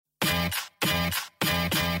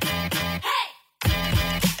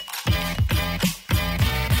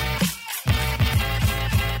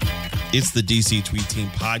It's the DC Tweet Team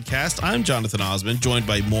podcast. I'm Jonathan Osmond, joined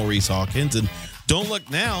by Maurice Hawkins. And don't look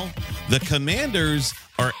now, the Commanders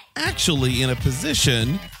are actually in a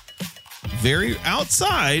position, very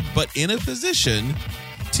outside, but in a position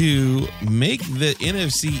to make the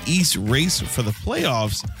NFC East race for the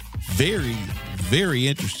playoffs very, very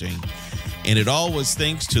interesting. And it all was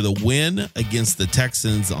thanks to the win against the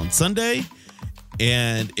Texans on Sunday.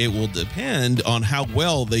 And it will depend on how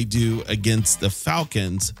well they do against the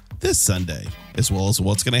Falcons this Sunday, as well as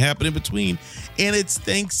what's going to happen in between. And it's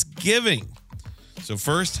Thanksgiving. So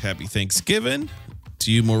first, happy Thanksgiving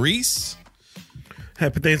to you, Maurice.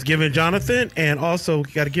 Happy Thanksgiving, Jonathan. And also,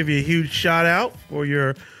 got to give you a huge shout out for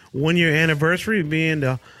your 1-year anniversary of being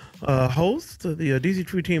the host of the DC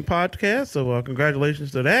Tweet Team podcast. So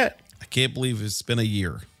congratulations to that. I can't believe it's been a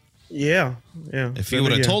year. Yeah. If you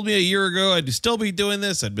would have told me a year ago I'd still be doing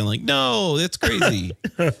this, I'd been like, no, that's crazy.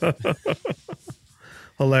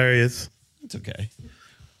 Hilarious. It's okay.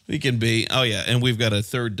 We can be. Oh, yeah. And we've got a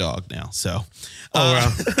third dog now. So,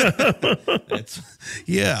 wow.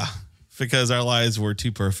 Yeah, because our lives were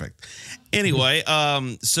too perfect. Anyway,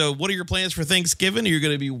 so what are your plans for Thanksgiving? Are you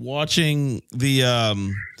going to be watching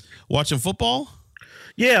watching football?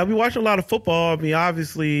 Yeah, I'll be watching a lot of football. I mean,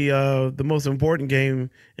 obviously, the most important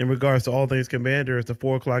game in regards to all things Commander is the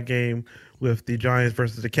 4:00 game with the Giants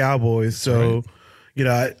versus the Cowboys. So, right. You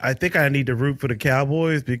know, I think I need to root for the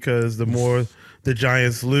Cowboys because the more the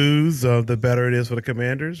Giants lose, the better it is for the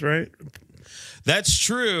Commanders, right? That's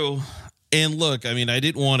true. And look, I mean, I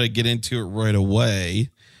didn't want to get into it right away,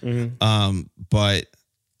 but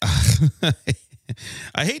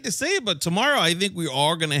I hate to say it, but tomorrow I think we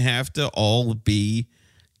are going to have to all be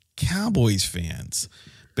Cowboys fans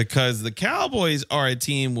because the Cowboys are a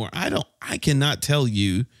team where I cannot tell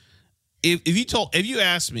you if you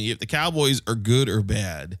asked me if the Cowboys are good or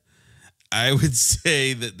bad, I would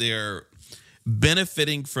say that they're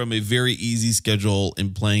benefiting from a very easy schedule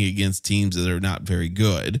and playing against teams that are not very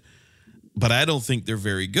good. But I don't think they're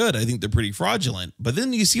very good. I think they're pretty fraudulent. But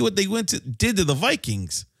then you see what they did to the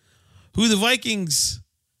Vikings. Who the Vikings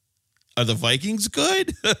are? The Vikings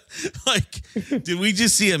good? Like, did we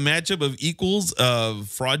just see a matchup of equals of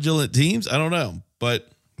fraudulent teams? I don't know. But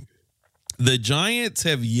the Giants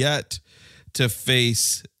have yet to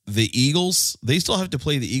face the Eagles. They still have to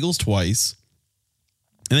play the Eagles twice.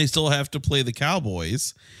 And they still have to play the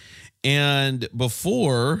Cowboys. And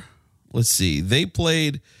before, let's see, they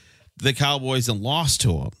played the Cowboys and lost to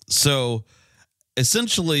them. So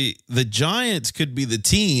essentially, the Giants could be the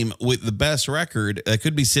team with the best record that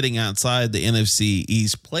could be sitting outside the NFC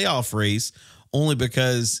East playoff race only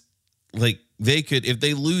because, like, they could, if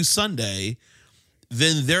they lose Sunday,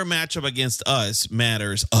 then their matchup against us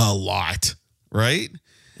matters a lot, right?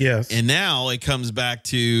 Yes. And now it comes back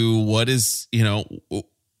to what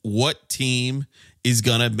team is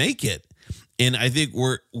going to make it. And I think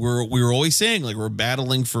we're always saying, like, we're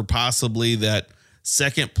battling for possibly that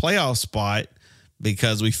second playoff spot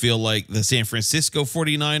because we feel like the San Francisco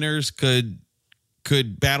 49ers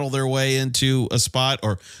could battle their way into a spot,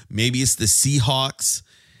 or maybe it's the Seahawks.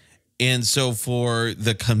 And so for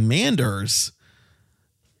the Commanders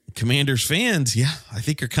fans, yeah, I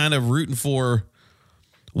think you're kind of rooting for,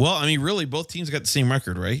 well, I mean, really both teams got the same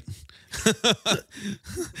record, right?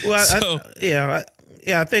 Well,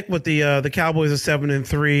 I think with the Cowboys are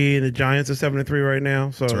 7-3 and the Giants are 7-3 right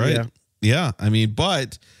now. So that's right. Yeah. I mean,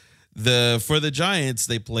 but for the Giants,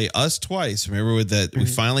 they play us twice. Remember with that, we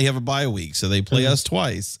finally have a bye week, so they play us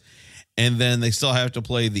twice, and then they still have to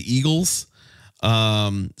play the Eagles.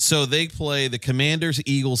 So they play the Commanders,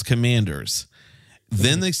 Eagles, Commanders.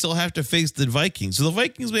 Then they still have to face the Vikings. So the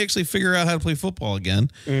Vikings may actually figure out how to play football again.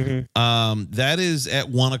 That is at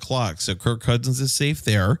 1:00. So Kirk Cousins is safe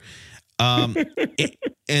there. And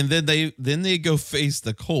then they go face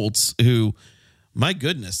the Colts, who, my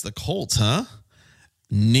goodness, the Colts, huh?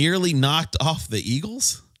 Nearly knocked off the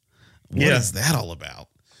Eagles. What is that all about?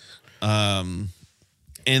 And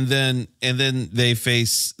then they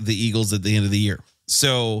face the Eagles at the end of the year.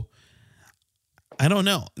 So I don't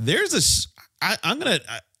know.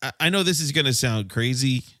 I know this is gonna sound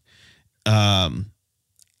crazy. I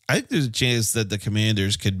think there's a chance that the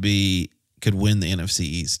Commanders could win the NFC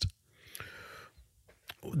East.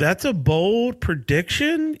 That's a bold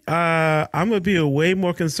prediction. I'm gonna be a way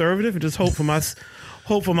more conservative and just hope for my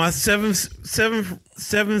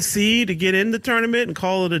seventh seed to get in the tournament and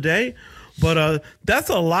call it a day. But that's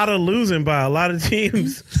a lot of losing by a lot of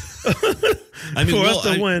teams. I mean, for us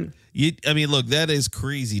to win. Look, that is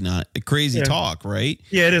crazy talk, right?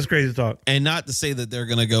 Yeah, it is crazy talk. And not to say that they're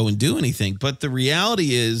going to go and do anything, but the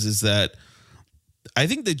reality is that I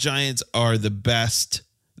think the Giants are the best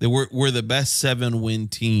were the best 7-win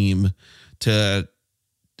team to.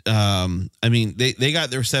 I mean, they got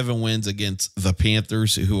their 7 wins against the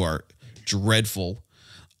Panthers, who are dreadful.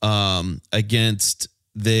 They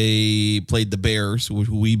played the Bears,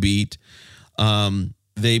 who we beat.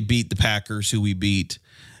 They beat the Packers, who we beat.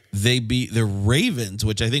 They beat the Ravens,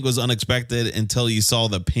 which I think was unexpected until you saw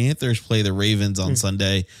the Panthers play the Ravens on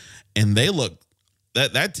Sunday, and they looked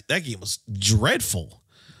that game was dreadful.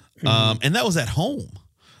 And that was at home.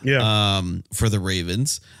 Yeah. For the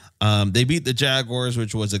Ravens. They beat the Jaguars,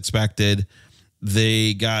 which was expected.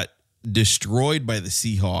 They got destroyed by the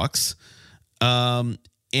Seahawks.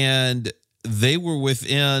 And they were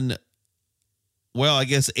within, well, I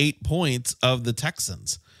guess 8 points of the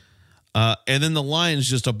Texans. And then the Lions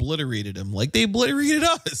just obliterated them like they obliterated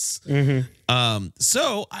us.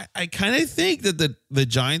 So I kind of think that the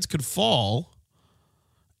Giants could fall.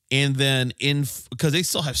 And then because they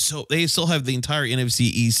still have the entire NFC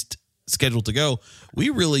East scheduled to go. We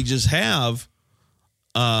really just have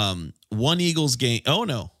one Eagles game. Oh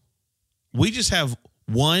no. We just have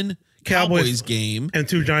one Cowboys game and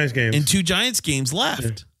 2 Giants games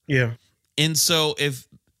left. Yeah. And so if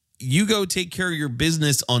you go take care of your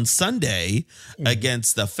business on Sunday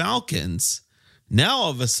against the Falcons, now all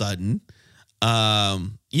of a sudden,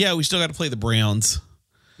 we still got to play the Browns.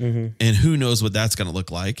 And who knows what that's going to look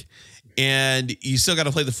like. And you still got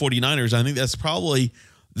to play the 49ers. I think that's probably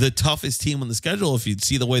the toughest team on the schedule if you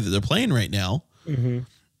see the way that they're playing right now.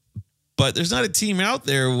 But there's not a team out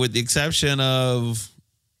there, with the exception of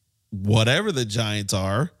whatever the Giants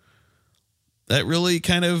are, that really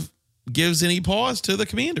kind of gives any pause to the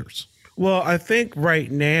Commanders. Well, I think right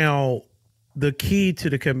now the key to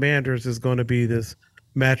the Commanders is going to be this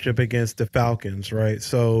matchup against the Falcons, right?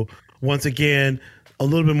 So once again, a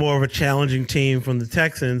little bit more of a challenging team from the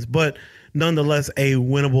Texans, but nonetheless a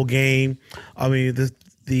winnable game. I mean,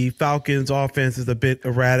 the Falcons offense is a bit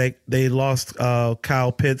erratic. They lost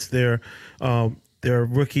Kyle Pitts, their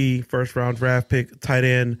rookie first-round draft pick, tight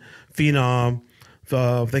end phenom.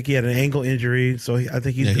 I think he had an ankle injury, so I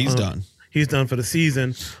think he's done. He's done for the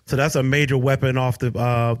season. So that's a major weapon off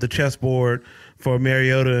the chessboard for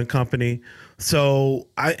Mariota and company. So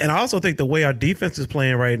I also think the way our defense is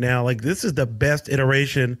playing right now, like this is the best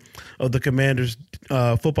iteration of the Commanders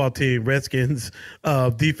football team, Redskins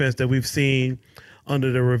defense that we've seen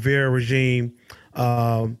under the Rivera regime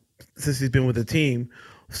since he's been with the team.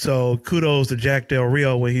 So kudos to Jack Del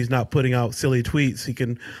Rio when he's not putting out silly tweets. He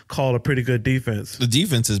can call a pretty good defense. The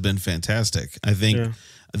defense has been fantastic. I think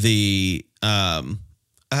at the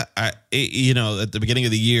beginning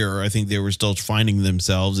of the year, I think they were still finding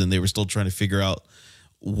themselves and they were still trying to figure out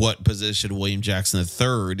what position William Jackson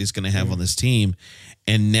III is going to have on this team.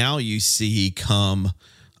 And now you see come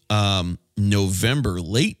late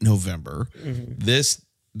November, this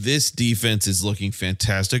defense is looking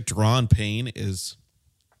fantastic. Deron Payne is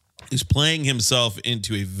playing himself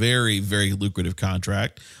into a very, very lucrative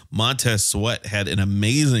contract. Montez Sweat had an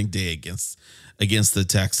amazing day against the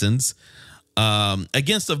Texans,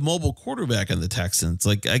 against a mobile quarterback in the Texans.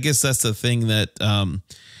 Like, I guess that's the thing that,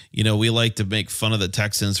 we like to make fun of the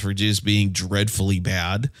Texans for just being dreadfully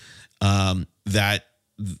bad.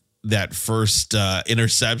 That first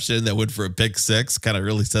interception that went for a pick six kind of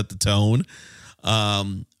really set the tone.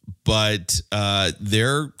 But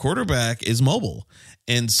their quarterback is mobile.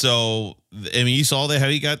 And so, I mean, you saw how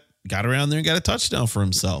he got around there and got a touchdown for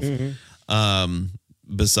himself.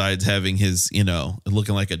 Besides having his,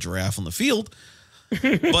 looking like a giraffe on the field.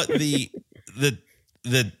 But they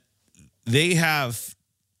have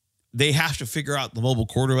to figure out the mobile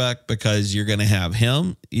quarterback, because you're going to have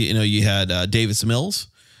him. You had Davis Mills.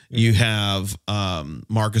 You have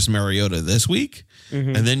Marcus Mariota this week.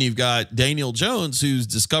 And then you've got Daniel Jones, who's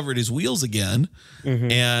discovered his wheels again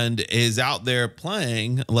and is out there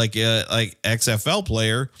playing like XFL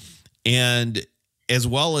player. And as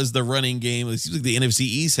well as the running game, it seems like the NFC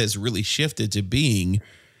East has really shifted to being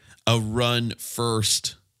a run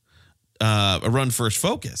first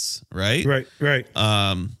focus, right? Right.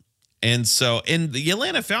 And so in the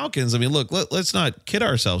Atlanta Falcons, I mean, look, let's not kid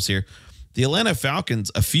ourselves here. The Atlanta Falcons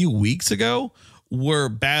a few weeks ago were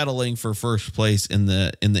battling for first place in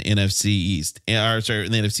the NFC East, in the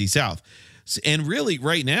NFC South. And really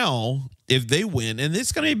right now, if they win, and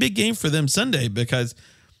it's going to be a big game for them Sunday, because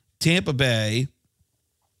Tampa Bay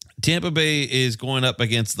is going up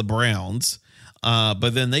against the Browns, but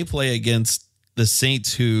then they play against the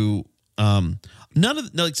Saints, who none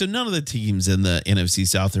of the teams in the NFC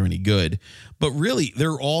South are any good, but really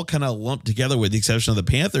they're all kind of lumped together with the exception of the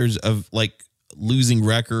Panthers of like losing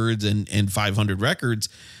records and 500 records.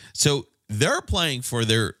 So they're playing for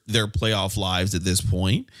their playoff lives at this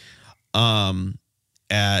point.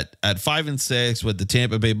 At 5-6, with the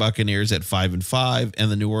Tampa Bay Buccaneers at 5-5,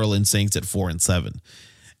 and the New Orleans Saints at 4-7.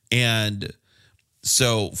 And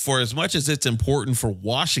so, for as much as it's important for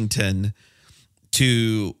Washington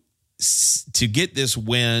to get this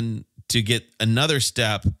win, to get another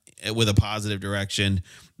step with a positive direction,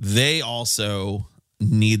 they also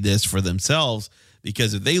need this for themselves,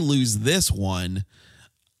 because if they lose this one,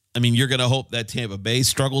 I mean, you're going to hope that Tampa Bay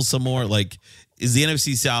struggles some more. Like, is the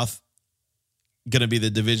NFC South going to be the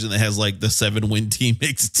division that has like the 7-win team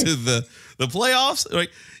makes it to the playoffs?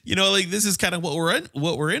 Like, like this is kind of what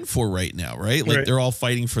we're in for right now, right? Like, they're all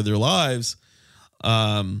fighting for their lives,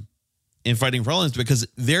 and fighting for all this, because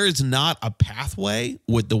there is not a pathway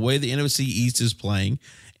with the way the NFC East is playing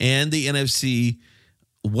and the NFC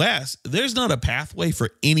West. There's not a pathway for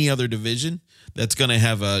any other division that's going to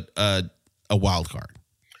have a wild card.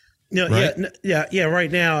 No, right? Yeah.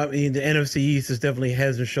 Right now, I mean, the NFC East is definitely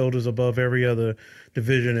heads and shoulders above every other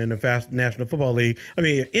division in the National Football League. I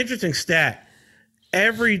mean, interesting stat: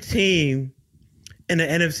 every team in the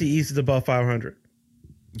NFC East is above 500.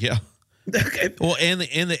 Yeah. Okay. Well, and the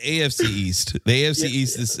AFC East, the AFC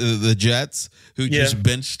East is the Jets, who just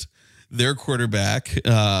benched their quarterback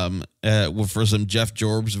for some Jeff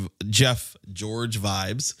George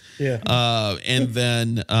vibes. Yeah. And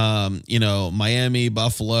then Miami,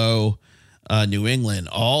 Buffalo, New England,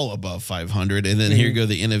 all above 500, and then here you go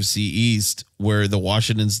the NFC East, where the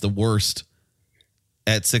Washington's the worst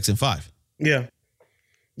at 6-5. Yeah.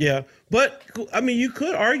 Yeah, but I mean, you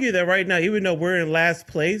could argue that right now, even though we're in last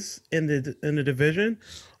place in the division,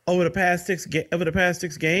 over the past six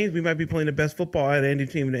games, we might be playing the best football out of any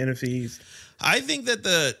team in the NFC East. I think that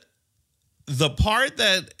the part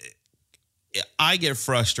that I get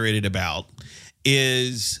frustrated about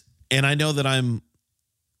is, and I know that I'm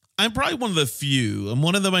probably one of the few, I'm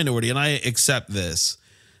one of the minority, and I accept this,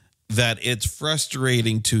 that it's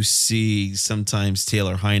frustrating to see sometimes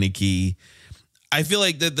Taylor Heinicke. I feel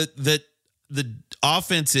like that the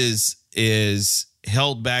offense is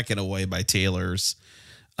held back in a way by Taylor's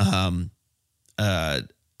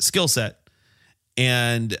skill set.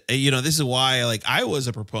 And this is why, like, I was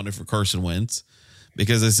a proponent for Carson Wentz,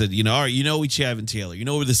 because I said, all right, what you have in Taylor,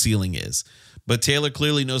 where the ceiling is, but Taylor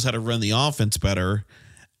clearly knows how to run the offense better.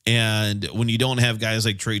 And when you don't have guys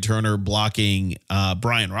like Trey Turner blocking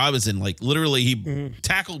Brian Robinson, like literally he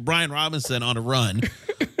tackled Brian Robinson on a run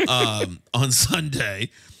on Sunday,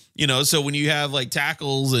 so when you have like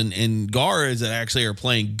tackles and guards that actually are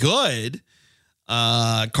playing good,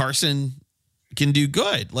 Carson can do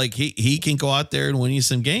good. Like he can go out there and win you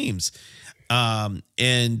some games.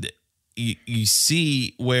 And you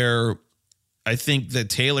see where I think that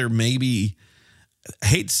Taylor maybe, I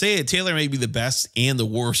hate to say it, Taylor may be the best and the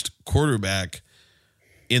worst quarterback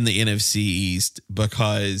in the NFC East,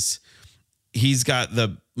 because he's got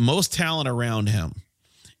the most talent around him,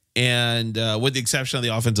 and with the exception of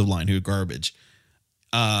the offensive line, who are garbage.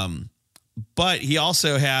 But he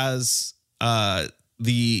also has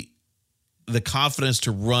the confidence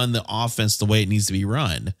to run the offense the way it needs to be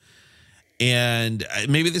run. And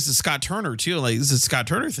maybe this is Scott Turner too. Like, this is a Scott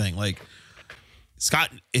Turner thing. Like,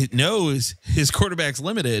 Scott knows his quarterback's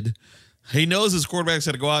limited. He knows his quarterback's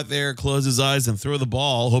got to go out there, close his eyes, and throw the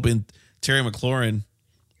ball, hoping Terry McLaurin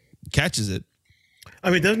catches it.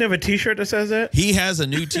 I mean, doesn't he have a T-shirt that says that? He has a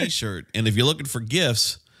new T-shirt, and if you're looking for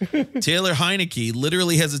gifts, Taylor Heinicke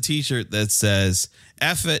literally has a T-shirt that says,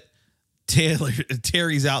 "F it,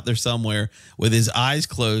 Terry's out there somewhere with his eyes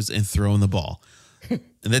closed and throwing the ball."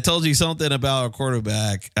 And that tells you something about a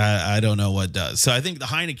quarterback. I don't know what does. So I think the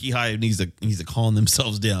Heinicke hype needs to calm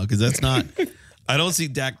themselves down, because that's not. I don't see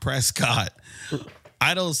Dak Prescott.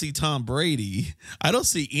 I don't see Tom Brady. I don't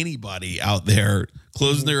see anybody out there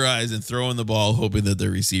closing their eyes and throwing the ball, hoping that the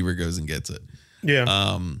receiver goes and gets it.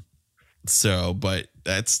 Yeah. So, but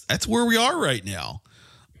that's where we are right now.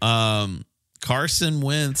 Carson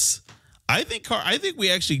Wentz. I think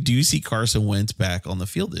we actually do see Carson Wentz back on the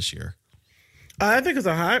field this year. I think it's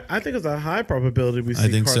a high probability we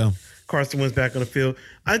see Carson Wentz back on the field.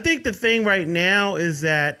 I think the thing right now is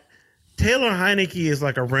that Taylor Heinicke is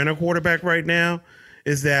like a renter quarterback right now.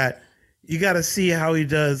 Is that you got to see how he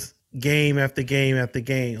does game after game after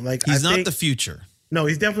game. Like, he's not the future. No,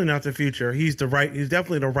 he's definitely not the future. He's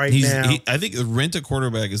definitely the right now. I think rent a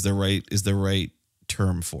quarterback is the right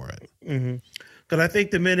term for it. Mm-hmm. Because I think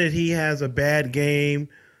the minute he has a bad game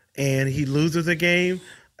and he loses a game,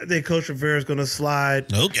 I think Coach Rivera is going to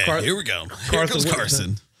slide. Okay, here we go. Here comes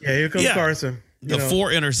Carson. Yeah, here comes Carson. The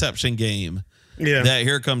 4 interception game. Yeah.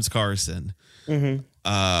 Here comes Carson.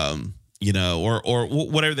 Mm-hmm. or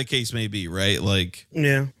whatever the case may be, right? Like,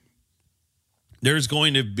 Yeah. there's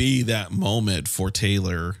going to be that moment for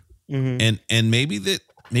Taylor, and maybe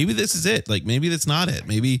this is it. Like, maybe that's not it.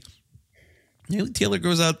 Maybe Taylor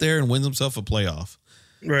goes out there and wins himself a playoff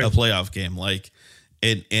game, like,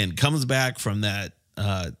 and comes back from that,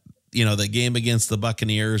 the game against the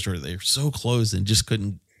Buccaneers, where they're so close and just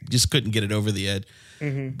couldn't get it over the edge.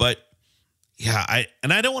 But yeah,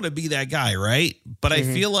 I don't want to be that guy, right? But I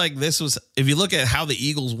feel like this was, if you look at how the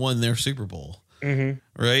Eagles won their Super Bowl,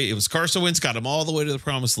 right? It was Carson Wentz got him all the way to the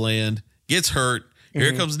promised land, gets hurt.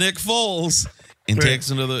 Here comes Nick Foles and takes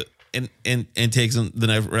him to the and takes him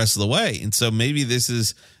the rest of the way. And so maybe this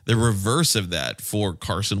is the reverse of that for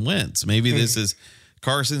Carson Wentz. Maybe this is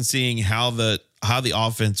Carson seeing how the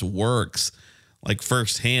offense works, like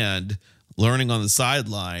firsthand, learning on the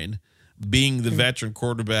sideline, being the veteran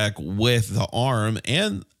quarterback with the arm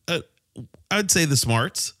and I'd say the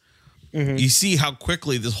smarts. You see how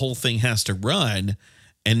quickly this whole thing has to run,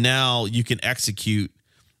 and now you can execute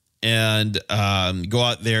and go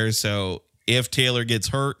out there. So if Taylor gets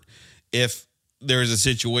hurt, if there's a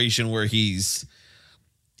situation where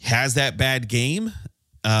has that bad game,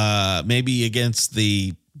 maybe against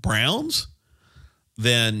the Browns,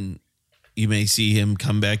 then you may see him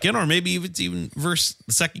come back in, or maybe it's even versus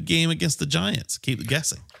the second game against the Giants. Keep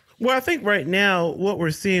guessing. Well, I think right now what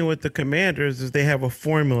we're seeing with the Commanders is they have a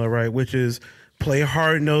formula, right, which is play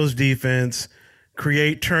hard-nosed defense,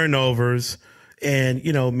 create turnovers, and,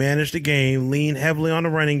 manage the game, lean heavily on the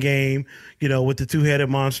running game, with the two-headed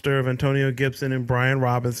monster of Antonio Gibson and Brian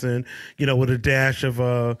Robinson, with a dash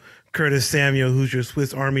of Curtis Samuel, who's your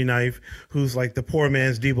Swiss Army knife, who's like the poor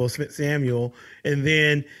man's Deebo Samuel, and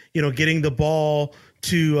then, getting the ball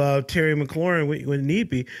to Terry McLaurin when need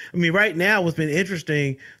be. I mean, right now, what's been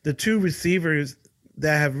interesting, the two receivers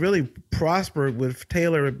that have really prospered with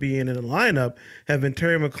Taylor being in the lineup have been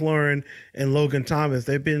Terry McLaurin and Logan Thomas.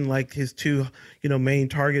 They've been like his two, main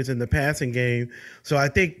targets in the passing game. So I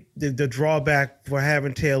think the drawback for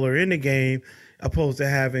having Taylor in the game opposed to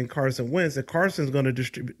having Carson Wentz, that Carson's going to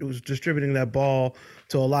distributing that ball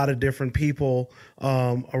to a lot of different people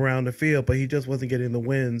around the field, but he just wasn't getting the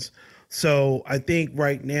wins. So I think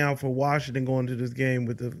right now for Washington going to this game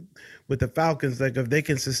with the Falcons, like if they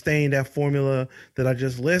can sustain that formula that I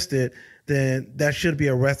just listed, then that should be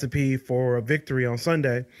a recipe for a victory on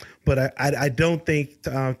Sunday. But I don't think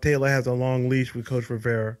Taylor has a long leash with Coach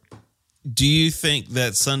Rivera. Do you think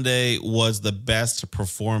that Sunday was the best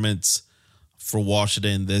performance for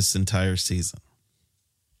Washington this entire season?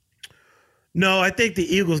 No, I think the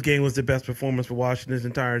Eagles game was the best performance for Washington this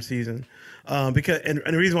entire season. Because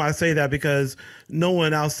the reason why I say that, because no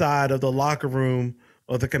one outside of the locker room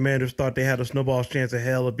of the Commanders thought they had a snowball's chance of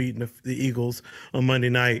hell of beating the Eagles on Monday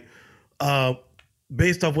night.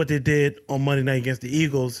 Based off what they did on Monday night against the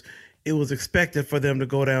Eagles, it was expected for them to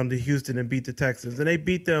go down to Houston and beat the Texans, and they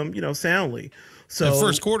beat them, soundly. So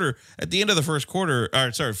at the end of the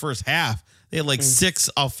first half, they had like 6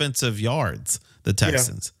 offensive yards, the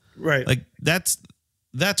Texans. Yeah, right. Like that's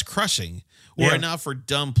crushing. Or now for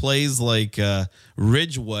dumb plays like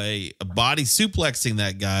Ridgeway body suplexing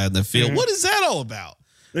that guy on the field. What is that all about?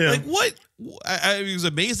 Yeah. Like what? It was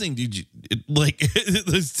amazing. Did you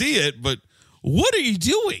to see it? But what are you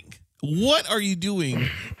doing? What are you doing?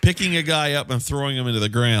 Picking a guy up and throwing him into the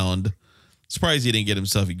ground. Surprised he didn't get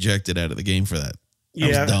himself ejected out of the game for that. That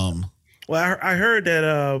was dumb. Well, I heard that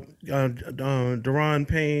Daron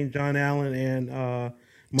Payne, John Allen, and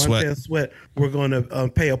Montez Sweat were going to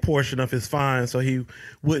pay a portion of his fine so he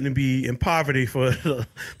wouldn't be in poverty for the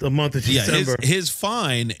month of December. Yeah, his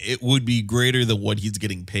fine, it would be greater than what he's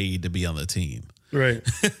getting paid to be on the team. Right.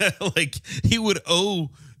 Like he would owe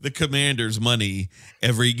the Commanders money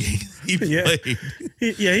every game he played.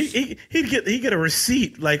 He'd get a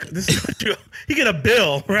receipt. Like this, he get a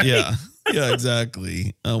bill, right? Yeah,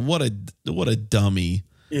 exactly. What a dummy.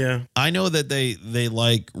 Yeah, I know that they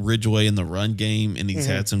like Ridgeway in the run game, and he's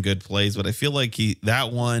had some good plays, but I feel like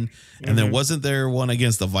that one, and then wasn't there one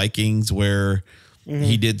against the Vikings where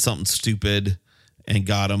he did something stupid and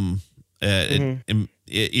got him, and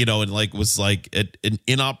like was like an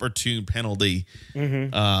inopportune penalty.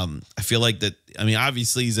 I feel like that. I mean,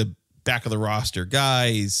 obviously he's a back of the roster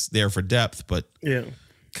guy; he's there for depth, but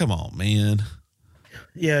come on, man.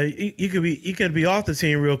 Yeah, you could be off the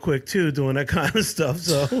team real quick too, doing that kind of stuff.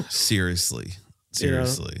 So seriously.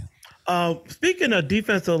 Speaking of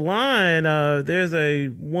defensive line, there's a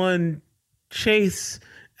one Chase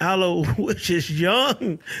Aloysius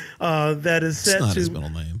Young that is set it's not to his middle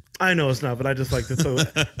name. I know it's not, but I just like to throw it.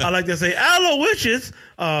 I like to say Aloysius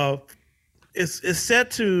is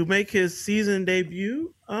set to make his season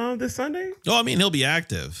debut this Sunday. Oh, I mean, he'll be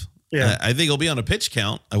active. Yeah. I think he'll be on a pitch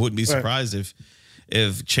count. I wouldn't be surprised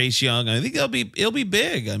if Chase Young. I think he'll be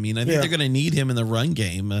big. I mean, I think they're going to need him in the run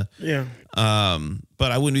game. But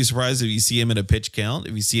I wouldn't be surprised if you see him in a pitch count.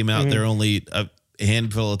 If you see him out there only a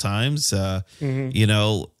handful of times, you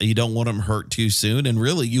know, you don't want him hurt too soon, and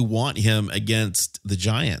really, you want him against the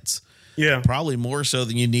Giants. Yeah, probably more so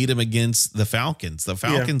than you need him against the Falcons. The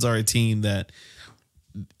Falcons are a team that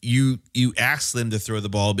you ask them to throw the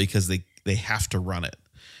ball because they have to run it.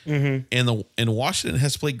 And Washington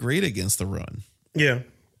has played great against the run. Yeah.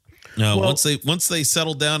 No, once they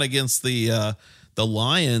settle down against the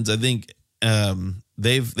Lions, I think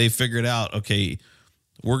they've figured out, okay,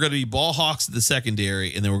 we're going to be ball hawks at the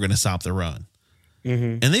secondary, and then we're going to stop the run.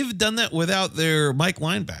 And they've done that without their Mike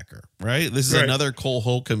linebacker, right? This is another Cole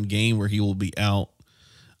Holcomb game where he will be out,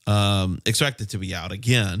 expected to be out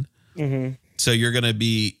again. So you're going to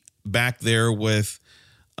be back there with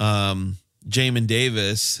Jamin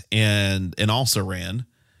Davis and also ran.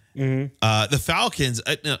 The Falcons,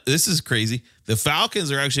 no, this is crazy. The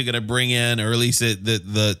Falcons are actually going to bring in, or at least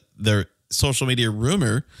their social media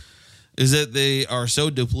rumor is that they are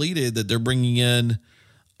so depleted that they're bringing in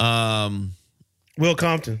Will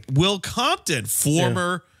Compton,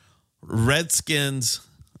 former Redskins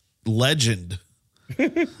legend.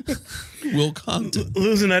 Will Compton.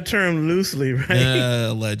 Losing that term loosely, right?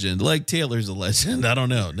 Legend. Like Taylor's a legend. I don't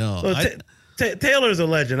know. No. Well, Taylor's a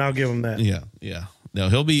legend. I'll give him that. Yeah. No,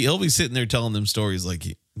 he'll be sitting there telling them stories like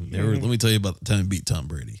let me tell you about the time he beat Tom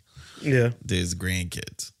Brady. Yeah. To his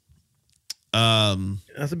grandkids.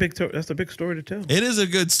 That's a big story to tell. It is a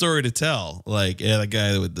good story to tell. Like, the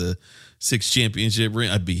guy with the 6 championship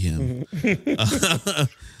ring, I'd beat him.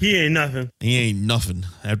 He ain't nothing.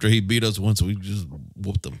 After he beat us once, we just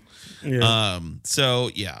whooped him. Yeah. So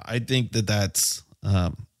yeah, I think that's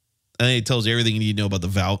I think it tells you everything you need to know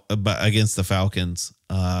about against the Falcons.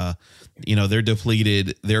 You know, they're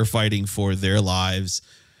depleted, they're fighting for their lives,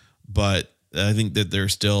 but I think that they're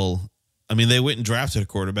still, I mean, they went and drafted a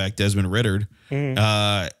quarterback, Desmond Ridder,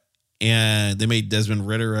 and they made Desmond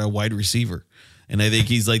Ridder a wide receiver. And I think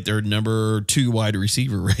he's like their number 2 wide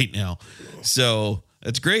receiver right now. So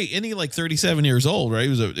that's great. And he's like 37 years old, right? He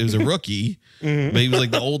was a rookie, but he was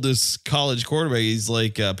like the oldest college quarterback. He's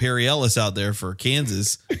like Perry Ellis out there for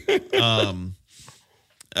Kansas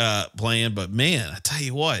playing. But man, I tell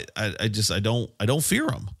you what, I don't fear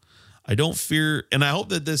him. I don't fear, and I hope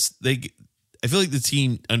that I feel like the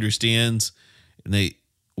team understands, and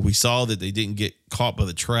we saw that they didn't get caught by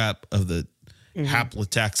the trap of the Hapless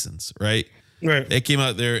Texans, right? Right. They came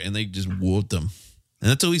out there and they just whooped them.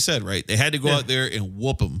 And that's what we said, right? They had to go out there and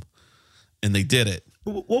whoop them, and they did it.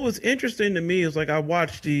 What was interesting to me is, like, I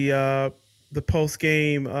watched the post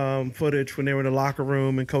game footage when they were in the locker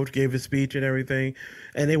room and Coach gave his speech and everything,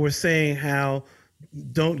 and they were saying how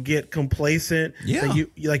don't get complacent. Yeah,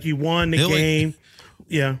 you won the game.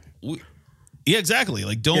 Yeah, exactly.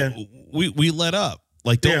 Like we let up.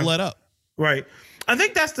 Like don't let up. Right. I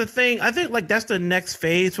think that's the thing. I think like that's the next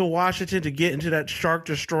phase for Washington to get into that shark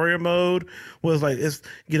destroyer mode. Was like, it's,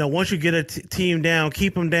 you know, once you get a team down,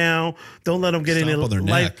 keep them down. Don't let them get in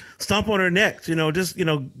their stomp on their necks. You know, just, you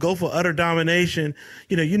know, go for utter domination.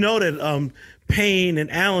 You know that Payne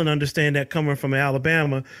and Allen understand that coming from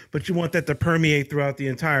Alabama, but you want that to permeate throughout the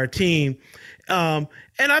entire team.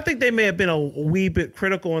 And I think they may have been a wee bit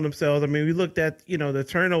critical on themselves. I mean, we looked at, you know, the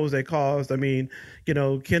turnovers they caused. I mean, you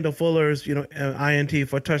know, Kendall Fuller's, you know, INT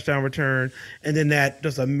for a touchdown return. And then that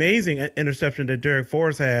just amazing interception that Derek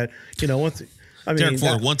Forrest had, you know, Derek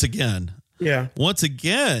Forrest, once again. Yeah. Once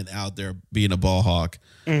again out there being a ball hawk.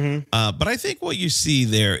 But I think what you see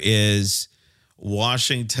there is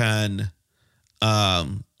Washington. I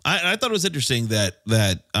thought it was interesting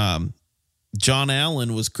that John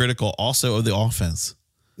Allen was critical also of the offense.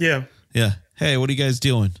 Yeah. Yeah. Hey, what are you guys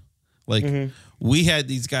doing? Like, we had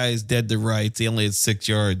these guys dead to rights. They only had 6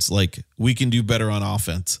 yards. Like, we can do better on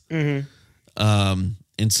offense. And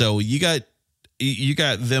so you got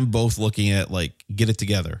them both looking at, like, get it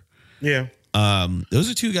together. Yeah. Those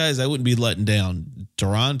are 2 guys I wouldn't be letting down,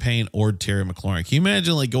 Daron Payne or Terry McLaurin. Can you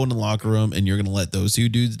imagine, like, going to the locker room and you're going to let those 2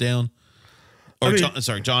 dudes down? Or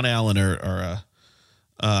John Allen or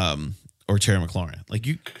Terry McLaurin. Like,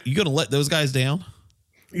 you going to let those guys down?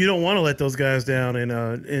 You don't want to let those guys down.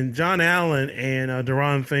 And John Allen and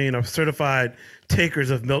Daron Payne are certified takers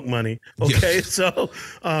of milk money. Okay, yeah. So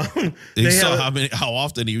you saw how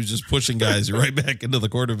often he was just pushing guys right back into the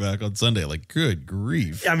quarterback on Sunday. Like, good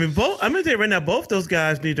grief. I mean, I'm gonna tell you right now, both those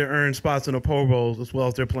guys need to earn spots in the Pro Bowls as well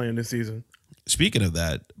as they're playing this season. speaking of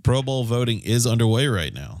that, Pro Bowl voting is underway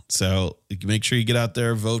right now. So you can make sure you get out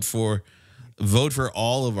there, vote for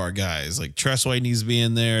all of our guys. Like Tress White needs to be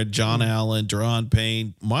in there, John Allen, Deron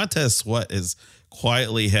Payne. Montez Sweat has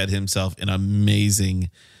quietly had himself an amazing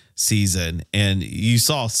season. And you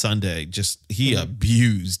saw Sunday, just he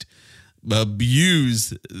abused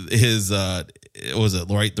his the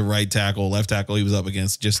right tackle, left tackle he was up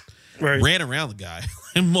against, just ran around the guy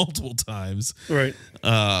multiple times. Right.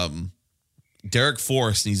 Derek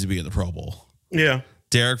Forrest needs to be in the Pro Bowl. Yeah.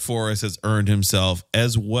 Derek Forrest has earned himself,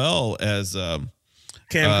 as well as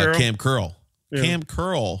Cam Curl. Yeah. Cam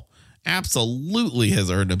Curl absolutely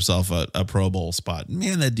has earned himself a Pro Bowl spot.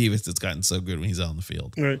 Man, that defense has gotten so good when he's out on the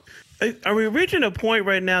field. Right. Are we reaching a point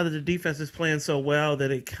right now that the defense is playing so well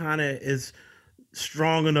that it kind of is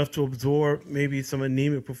strong enough to absorb maybe some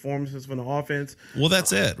anemic performances from the offense? Well,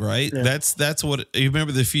 that's it, right? Yeah. That's what you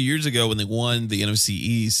remember a few years ago when they won the NFC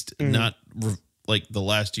East, not like the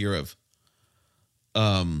last year of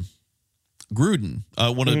Gruden.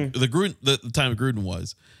 One of the time Gruden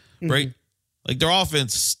was, right? Like their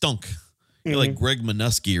offense stunk. Like Greg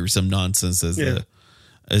Minuski or some nonsense as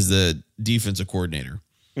the defensive coordinator.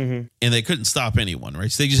 And they couldn't stop anyone,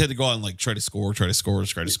 right? So they just had to go out and like try to score.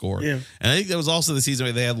 Yeah. And I think that was also the season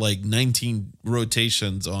where they had like 19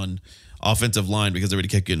 rotations on offensive line because everybody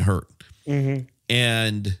kept getting hurt.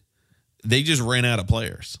 And they just ran out of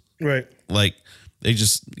players. Right. Like they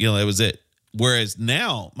just, that was it. Whereas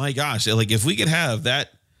now, my gosh, like if we could have that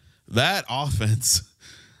offense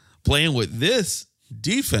playing with this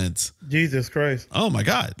defense, Jesus Christ. Oh my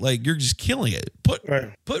God. Like you're just killing it. Put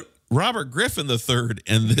Robert Griffin III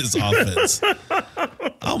in this offense.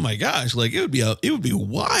 Oh my gosh. Like it would be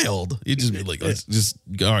wild. It'd just be like, let's just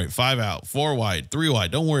go. All right, 5 out, 4 wide, 3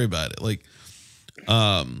 wide. Don't worry about it. Like,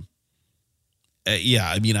 yeah,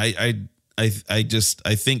 I mean, I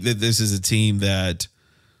think that this is a team that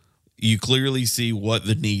you clearly see what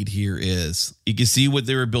the need here is. You can see what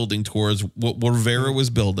they were building towards, what Rivera was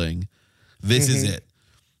building. This is it.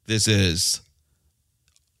 This is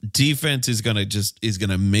defense is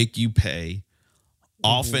gonna make you pay.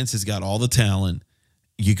 Offense has got all the talent.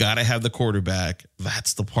 You got to have the quarterback.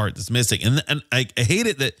 That's the part that's missing. And I hate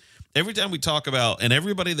it that every time we talk about, and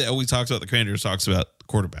everybody that always talks about the Commanders talks about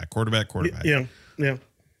quarterback. Yeah.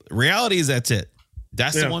 Reality is that's it.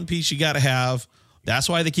 That's the one piece you got to have. That's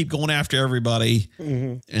why they keep going after everybody.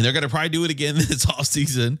 And they're going to probably do it again this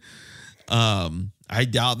offseason. I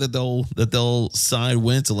doubt that they'll sign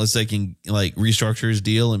Wentz unless they can like restructure his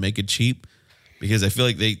deal and make it cheap, because I feel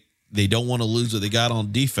like they don't want to lose what they got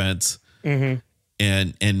on defense. And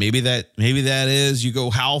maybe that is you go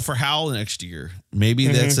Howell for Howell next year. Maybe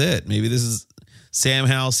that's it. Maybe this is Sam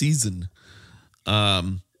Howell season.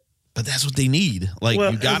 But that's what they need. Like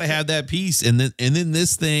you got to have that piece. And then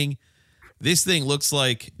this thing looks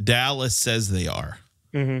like Dallas says they are.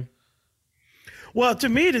 Well, to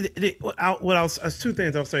me, there's two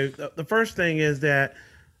things I'll say. The first thing is that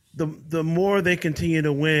the more they continue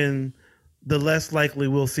to win, the less likely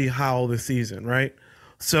we'll see Howell this season, right?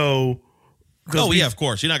 So, of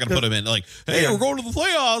course, you're not going to put him in like, hey, we're going to the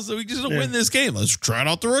playoffs, so we just don't win this game. Let's try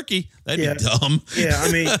out the rookie. That'd be dumb. Yeah,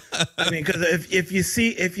 I mean, because if you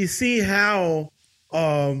see Howell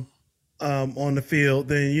on the field,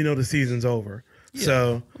 then the season's over. Yeah.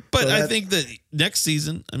 So, but I think that next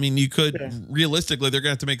season, I mean, you could realistically, they're going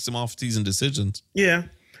to have to make some off-season decisions. Yeah.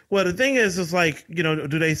 Well, the thing is like, do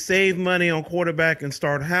they save money on quarterback and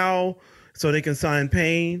start Howell so they can sign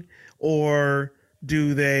Payne, or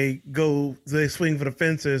do they swing for the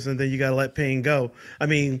fences and then you got to let Payne go? I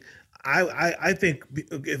mean, I think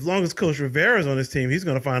as long as Coach Rivera's on his team, he's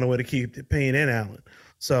going to find a way to keep Payne and Allen.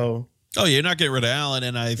 So, you're not getting rid of Allen,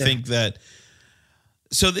 and I think that.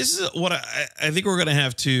 So this is what I think we're going to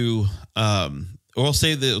have to. We'll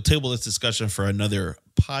save the table this discussion for another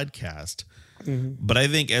podcast. But I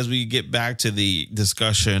think as we get back to the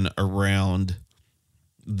discussion around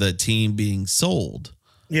the team being sold,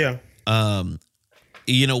 one of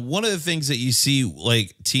the things that you see,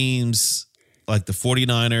 like teams like the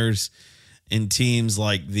 49ers and teams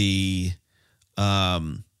like the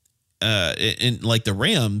like the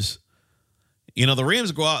Rams, the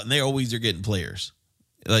Rams go out and they always are getting players.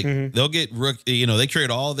 Like they'll get they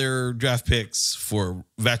trade all their draft picks for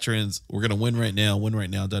veterans. We're going to win right now,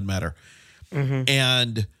 doesn't matter.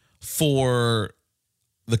 And for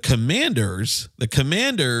the Commanders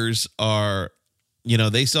are,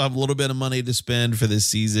 they still have a little bit of money to spend for this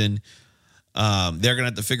season. They're going to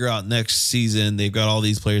have to figure out next season. They've got all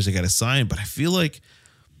these players they got to sign, but I feel like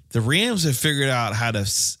the Rams have figured out how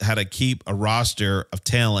to keep a roster of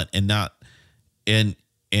talent and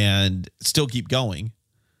still keep going.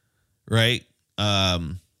 Right.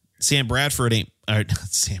 Sam Bradford ain't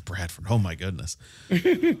Sam Bradford. Oh my goodness.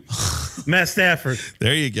 Matt Stafford.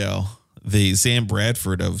 There you go. The Sam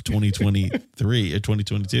Bradford of 2023 or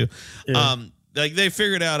 2022. Yeah. Like they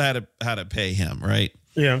figured out how to pay him, right?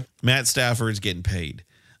 Yeah. Matt Stafford's getting paid.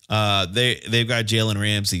 They've got Jalen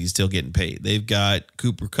Ramsey who's still getting paid. They've got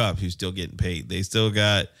Cooper Kupp who's still getting paid. They still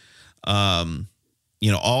got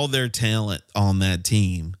all their talent on that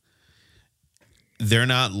team. They're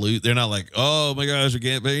not like, oh my gosh, we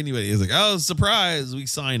can't pay anybody. It's like, oh, surprise, we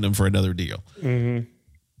signed them for another deal.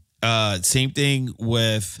 Mm-hmm. Same thing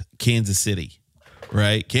with Kansas City,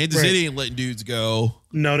 right? Kansas City ain't letting dudes go.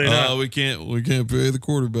 No, they're not. We can't pay the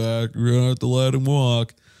quarterback. We're gonna have to let him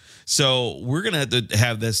walk. So we're gonna have to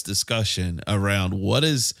have this discussion around what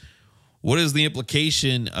is the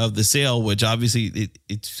implication of the sale, which obviously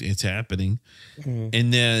it's happening,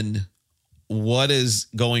 and then what is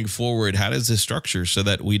going forward? How does this structure so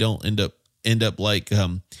that we don't end up like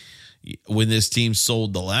when this team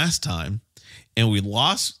sold the last time and we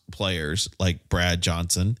lost players like Brad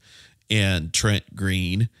Johnson and Trent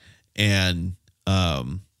Green and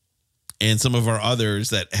some of our others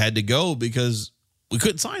that had to go because we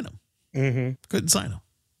couldn't sign them. Couldn't sign them.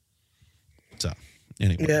 So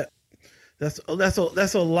anyway, yeah, that's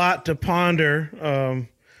a lot to ponder.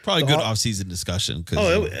 Probably a good off-season discussion because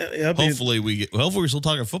hopefully we're still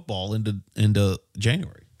talking football into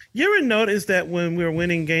January. You ever notice that when we're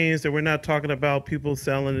winning games that we're not talking about people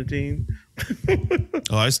selling the team?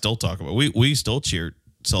 I still talk about we still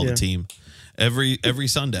sell the team every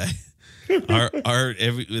Sunday.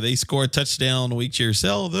 They score a touchdown, we cheer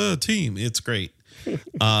sell the team. It's great. We're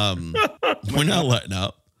not letting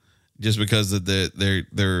up just because of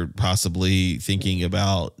they're possibly thinking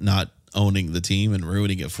about not owning the team and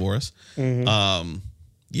ruining it for us. I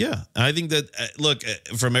think that look,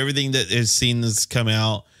 from everything that is seen that's come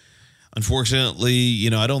out, unfortunately,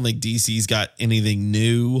 I don't think DC's got anything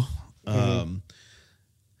new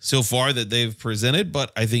so far that they've presented,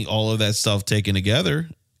 but I think all of that stuff taken together,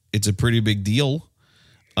 it's a pretty big deal.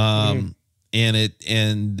 And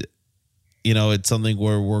it's something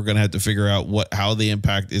where we're going to have to figure out how the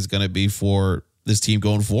impact is going to be for this team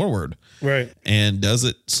going forward. Right. And does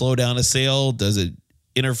it slow down a sale? Does it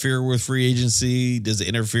interfere with free agency? Does it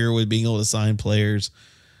interfere with being able to sign players?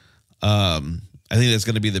 I think that's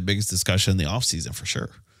going to be the biggest discussion in the offseason for sure.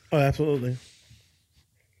 Oh, absolutely.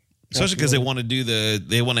 Especially because they want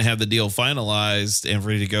to have the deal finalized and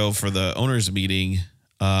ready to go for the owners meeting,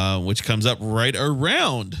 which comes up right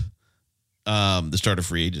around the start of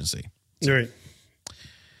free agency. Right.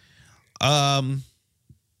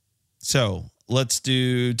 So let's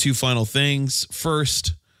do two final things.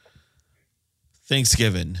 First,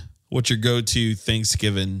 Thanksgiving. What's your go-to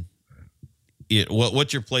Thanksgiving?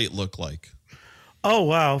 What's your plate look like? Oh,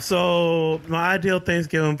 wow. So my ideal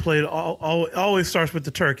Thanksgiving plate always starts with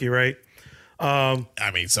the turkey, right?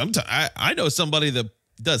 Sometimes I know somebody that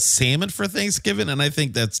does salmon for Thanksgiving, and I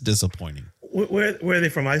think that's disappointing. Where are they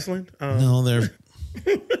from? Iceland? No, they're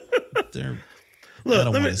Look, I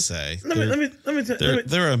don't want to say.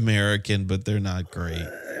 They're American, but they're not great.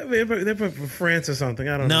 They're from France or something.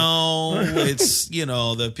 I don't know. No, it's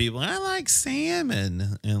the people. I like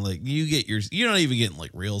salmon, and like you're not even getting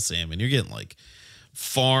like real salmon. You're getting like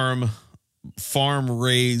farm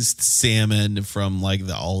raised salmon from like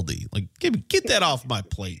the Aldi. Like get that off my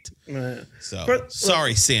plate.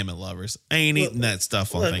 Sorry, salmon lovers. I ain't eating that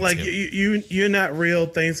stuff on Thanksgiving. Like you're not real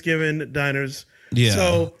Thanksgiving diners. Yeah.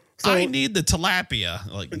 So I need the tilapia.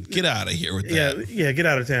 Like, get out of here with that. Yeah, get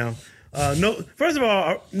out of town. No, first of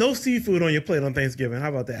all, no seafood on your plate on Thanksgiving. How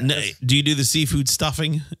about that? No, do you do the seafood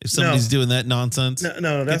stuffing? If somebody's doing that nonsense,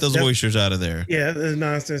 no, get those oysters out of there. Yeah, that's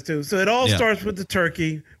nonsense too. So it all starts with the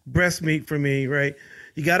turkey, breast meat for me, right?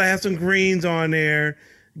 You got to have some greens on there.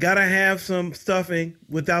 Got to have some stuffing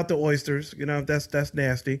without the oysters. That's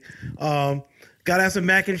nasty. Got to have some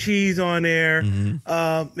mac and cheese on there.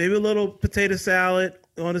 Maybe a little potato salad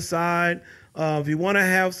on the side. If you want to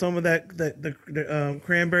have some of the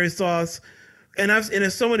cranberry sauce, and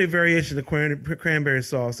there's so many variations of cranberry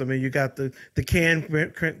sauce. I mean, you got the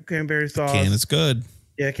canned cranberry sauce. Can is good.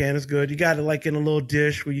 Yeah, can is good. You got it like in a little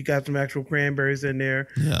dish where you got some actual cranberries in there.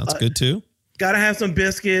 Yeah, that's good too. Got to have some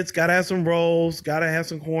biscuits. Got to have some rolls. Got to have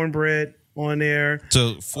some cornbread on there.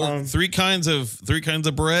 So three kinds of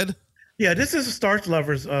bread. Yeah, this is a starch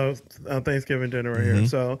lovers Thanksgiving dinner right here.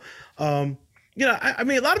 So. I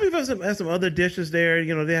mean, a lot of people have some other dishes there.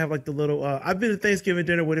 They have like the little. I've been to Thanksgiving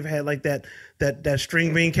dinner would have had like that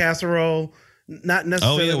string bean casserole. Not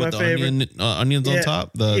necessarily with my favorite. onions on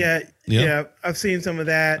top. Yeah. I've seen some of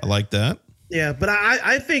that. I like that. Yeah, but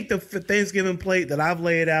I think the Thanksgiving plate that I've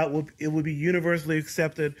laid out would be universally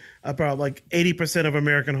accepted about like 80% of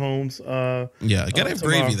American homes. Yeah, gotta have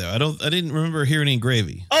gravy though. I didn't remember hearing any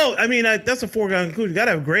gravy. Oh, I mean that's a foregone conclusion. You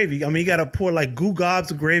gotta have gravy. I mean, you gotta pour like goo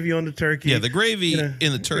gobs of gravy on the turkey. Yeah, the gravy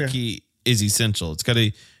in the turkey is essential. It's got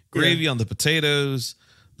a gravy on the potatoes,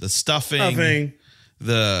 the stuffing.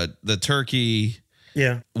 The turkey.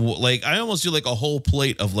 Yeah, like I almost do like a whole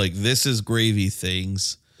plate of like this is gravy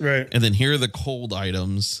things. Right. And then here are the cold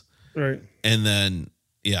items. Right. And then,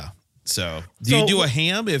 So do you do a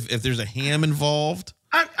ham if there's a ham involved?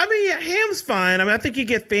 I mean, yeah, ham's fine. I mean, I think you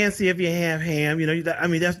get fancy if you have ham. You know, I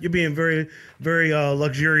mean, you're being very, very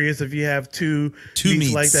luxurious if you have two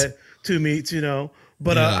meats like that. Two meats, you know.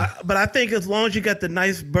 But but I think as long as you got the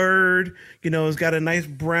nice bird, you know, it's got a nice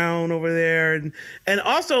brown over there, and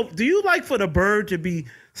also, do you like for the bird to be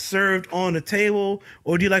served on the table,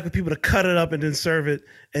 or do you like for people to cut it up and then serve it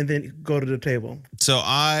and then go to the table? So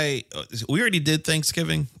we already did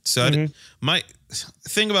Thanksgiving. So my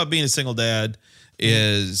thing about being a single dad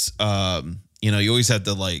is, you know, you always have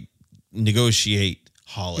to like negotiate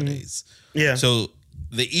holidays. Yeah. So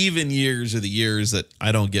the even years are the years that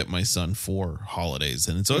I don't get my son for holidays.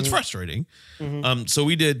 And so it's frustrating. So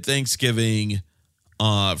we did Thanksgiving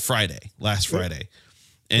last Friday.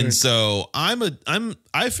 And so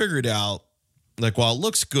I figured out, like, while it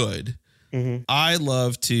looks good, I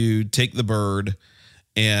love to take the bird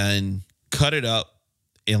and cut it up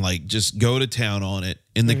and like just go to town on it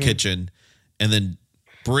in the kitchen and then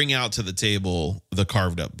bring out to the table the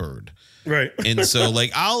carved up bird. Right. And so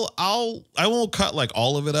like I won't cut like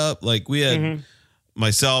all of it up. Like we had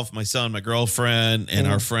myself, my son, my girlfriend, and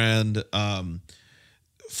our friend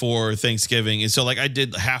for Thanksgiving. And so like I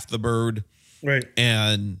did half the bird. Right.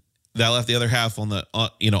 And that left the other half on the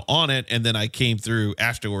on it, and then I came through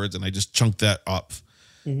afterwards and I just chunked that up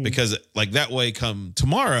because like that way come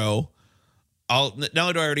tomorrow not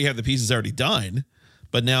only do I already have the pieces already done,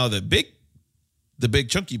 but now the big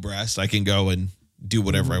chunky breast I can go and do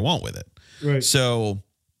whatever I want with it. Right. So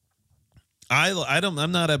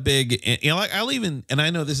I'm not a big, you know, like I'll even, and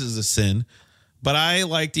I know this is a sin, but I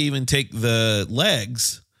like to even take the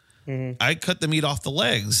legs. I cut the meat off the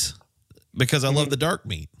legs because I love the dark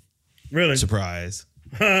meat. Really? Surprise.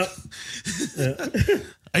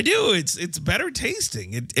 I do. It's better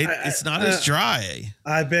tasting. It's not as dry.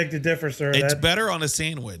 I beg to differ, sir. It's better on a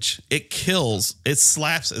sandwich. It kills. It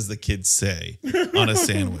slaps, as the kids say, on a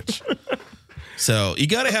sandwich. So you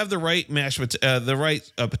got to have the right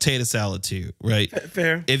potato salad too, right?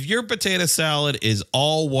 Fair. If your potato salad is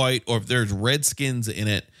all white, or if there's Redskins in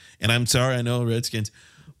it, and I'm sorry, I know Redskins.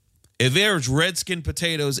 If there's Redskin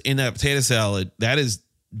potatoes in that potato salad, that is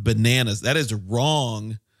bananas. That is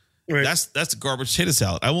wrong. Right. That's a garbage potato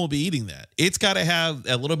salad. I won't be eating that. It's got to have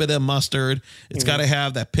a little bit of mustard. It's got to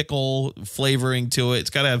have that pickle flavoring to it. It's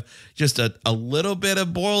got to have just a little bit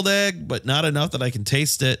of boiled egg, but not enough that I can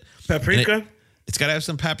taste it. Paprika? It's got to have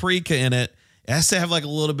some paprika in it. It has to have like a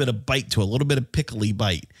little bit of bite to it, a little bit of pickly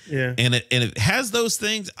bite. Yeah. And it has those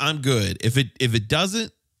things, I'm good. If it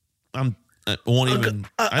doesn't, I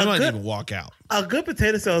might even walk out. A good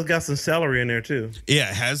potato salad's got some celery in there too. Yeah,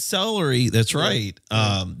 it has celery. That's right.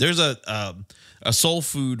 There's a soul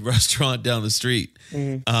food restaurant down the street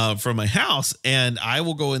from my house, and I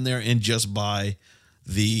will go in there and just buy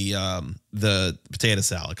the potato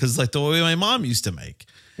salad because it's like the way my mom used to make.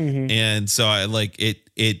 And so I like it.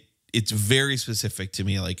 It's very specific to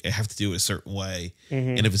me. Like I have to do it a certain way,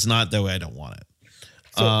 and if it's not that way, I don't want it.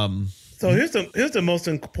 So here's the most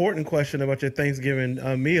important question about your Thanksgiving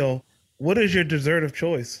meal. What is your dessert of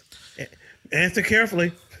choice? Answer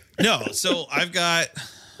carefully. No, so I've got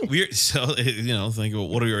think about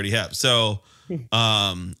what do we already have. So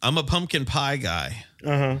I'm a pumpkin pie guy.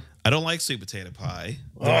 I don't like sweet potato pie,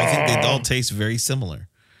 though I think they all taste very similar.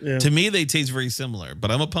 Yeah. To me, they taste very similar, but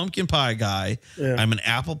I'm a pumpkin pie guy. Yeah. I'm an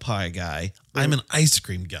apple pie guy. Yeah. I'm an ice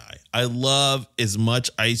cream guy. I love as much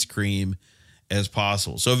ice cream as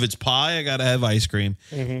possible. So if it's pie, I gotta have ice cream.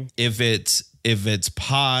 If it's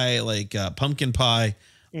pie, like pumpkin pie,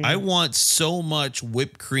 I want so much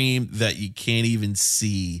whipped cream that you can't even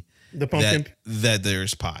see the pumpkin that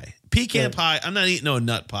there's pie. Pecan pie, I'm not eating no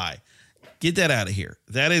nut pie. Get that out of here.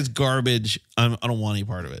 That is garbage. I don't want any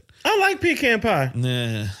part of it. I like pecan pie.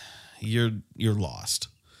 Nah, you're lost.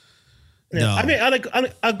 Yeah. No. I mean, I like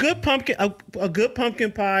a good pumpkin. A good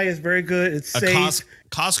pumpkin pie is very good. It's safe.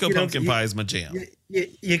 Costco pumpkin pie is my jam.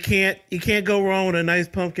 You can't go wrong with a nice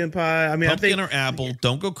pumpkin pie. I mean, pumpkin or apple.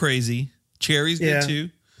 Don't go crazy. Cherry's good too.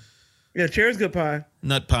 Yeah, cherry's good pie.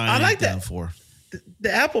 Nut pie. I like that. For.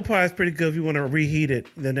 The apple pie is pretty good if you want to reheat it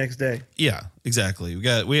the next day. Yeah, exactly.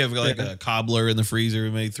 We have like a cobbler in the freezer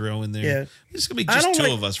we may throw in there. Yeah. It's gonna be just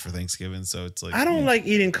two of us for Thanksgiving, so it's like I don't like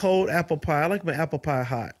eating cold apple pie. I like my apple pie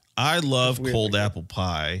hot. I love cold apple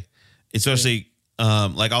pie, especially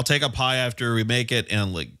like I'll take a pie after we make it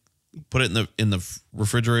and like put it in the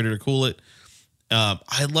refrigerator to cool it.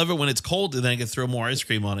 I love it when it's cold and then I can throw more ice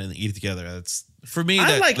cream on it and eat it together. That's for me.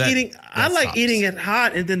 I like eating it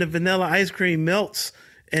hot and then the vanilla ice cream melts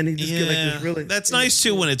and you just get like this really. That's nice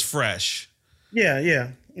too when it's fresh. Yeah.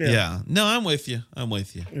 No, I'm with you.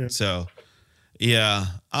 Yeah. So, yeah,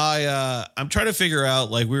 I'm trying to figure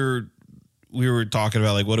out like we were talking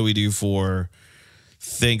about like what do we do for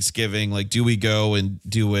Thanksgiving? Like, do we go and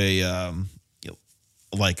do a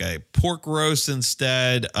like a pork roast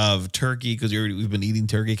instead of turkey because we've been eating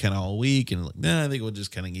turkey kind of all week and like I think we'll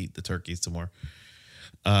just kind of eat the turkey some more.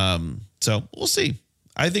 So we'll see.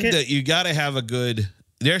 I think that you got to have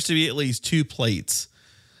there has to be at least 2 plates,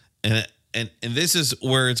 and this is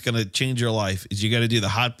where it's going to change your life. Is you got to do the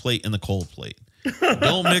hot plate and the cold plate.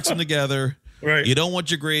 Don't mix them together. Right. You don't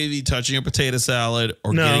want your gravy touching your potato salad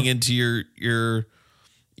or getting into your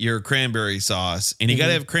cranberry sauce, and you got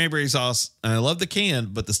to have cranberry sauce. And I love the can,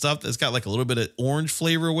 but the stuff that's got like a little bit of orange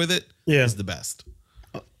flavor with it is the best.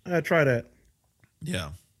 I try that. Yeah,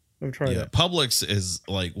 I've tried that. Publix is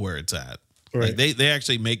like where it's at. Right. Like they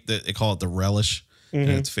actually make they call it the relish, and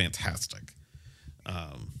it's fantastic.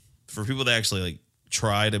 For people that actually like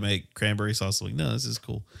try to make cranberry sauce, like no, this is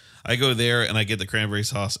cool. I go there and I get the cranberry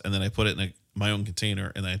sauce, and then I put it in my own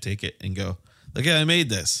container, and then I take it and go, look, I made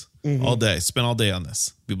this. All day. Spent all day on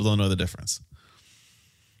this. People don't know the difference.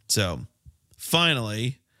 So,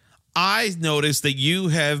 finally, I noticed that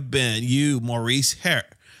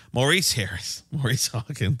Maurice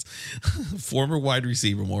Hawkins, former wide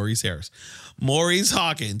receiver, Maurice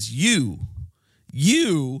Hawkins,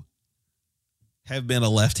 you have been a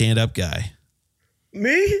left-hand up guy.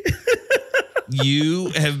 Me? You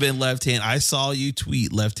have been left-hand. I saw you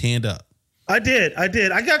tweet left-hand up. I did. I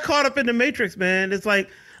got caught up in the Matrix, man. It's like,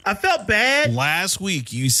 I felt bad. Last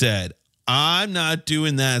week you said, I'm not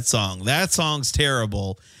doing that song. That song's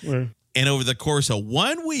terrible. And over the course of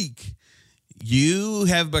 1 week, you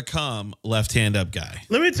have become left-hand up guy.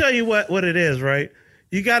 Let me tell you what it is, right?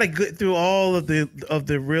 You got to get through all of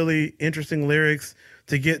the really interesting lyrics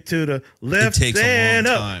to get to the left hand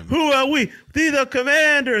up. Who are we? These are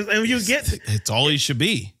Commanders. And you get... It's all you should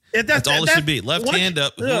be. That's all it should be. Left hand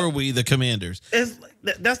up. Who are we? The Commanders. It's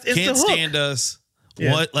Can't stand us.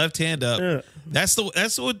 Yeah. What left hand up? Yeah. That's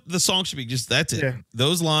what the song should be. Just that's it. Yeah.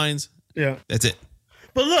 Those lines. Yeah. That's it.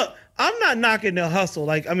 But look, I'm not knocking the hustle.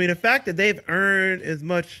 Like, I mean, the fact that they've earned as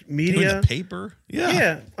much media, in the paper. Yeah.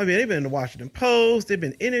 Yeah. I mean, they've been in the Washington Post. They've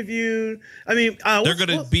been interviewed. I mean, they're going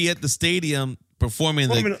to be at the stadium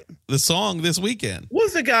performing the song this weekend.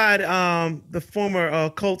 What's the guy? The former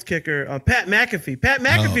Colts kicker, Pat McAfee. Pat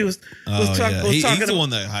McAfee was talking. He's the one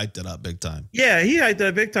that hyped it up big time. Yeah, he hyped it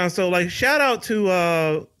up big time. So, like, shout out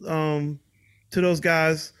to those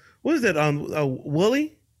guys. What is it?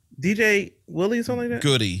 Willie, DJ Willie, or something like that.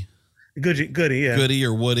 Goody, yeah. Goody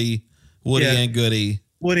or Woody and Goody.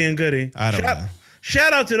 Woody and Goody. I don't know.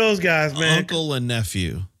 Shout out to those guys, man. Uncle and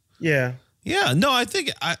nephew. Yeah. Yeah. No, I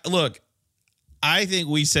think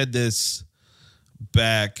we said this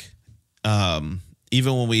back,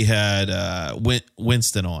 even when we had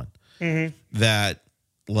Winston on, that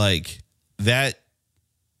the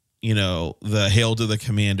Hail to the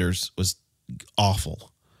Commanders was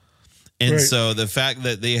awful. And so the fact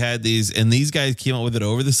that they had these guys came up with it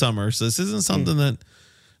over the summer. So this isn't something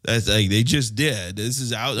that's like they just did. This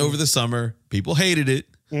is out over the summer. People hated it.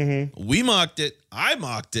 We mocked it. I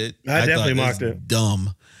mocked it. I definitely mocked it.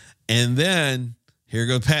 Dumb. And then here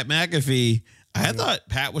goes Pat McAfee. I thought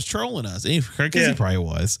Pat was trolling us. Because he probably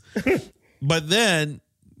was. But then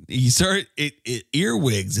you start it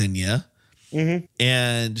earwigs in you.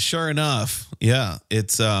 And sure enough,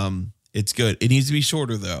 it's good. It needs to be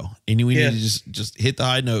shorter though. And we need to just hit the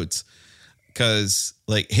high notes. Because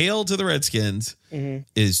like Hail to the Redskins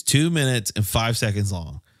is 2 minutes and 5 seconds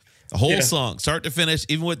long. The whole song, start to finish,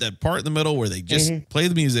 even with that part in the middle where they just play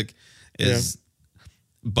the music,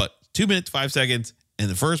 but 2 minutes, 5 seconds, and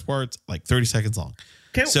the first part's like 30 seconds long.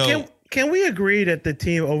 Can we agree that the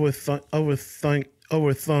team overthunk,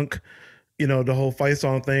 the whole fight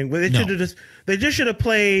song thing? They just should have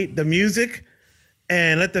played the music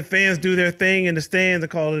and let the fans do their thing in the stands and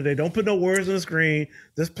call it a day. Don't put no words on the screen.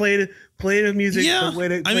 Just play the music. Yeah, that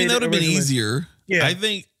would have been easier. Yeah, I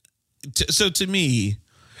think. So to me,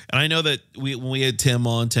 and I know that when we had Tim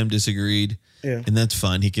on, Tim disagreed. Yeah, and that's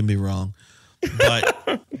fun. He can be wrong,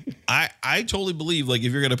 but I totally believe like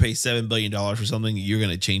if you're going to pay $7 billion for something, you're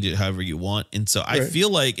going to change it however you want. And so I feel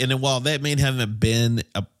like, and then while that may haven't been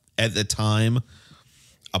at the time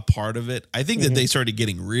a part of it, I think that they started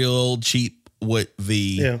getting real cheap with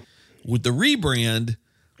the rebrand,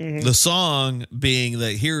 the song being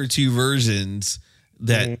that here are two versions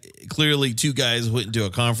that clearly two guys went into a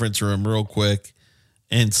conference room real quick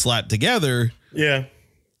and slapped together. Yeah.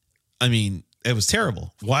 I mean, it was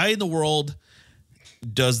terrible. Why in the world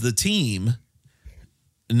does the team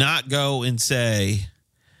not go and say,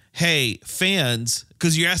 hey, fans,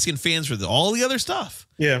 because you're asking fans for all the other stuff.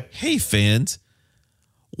 Yeah. Hey, fans,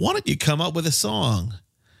 why don't you come up with a song?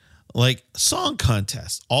 Like song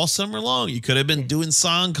contest all summer long. You could have been doing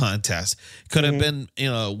song contests. Could have been,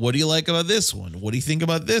 what do you like about this one? What do you think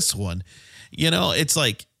about this one? It's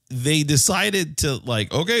like they decided to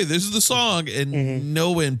like, okay, this is the song and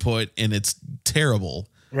no input and it's terrible.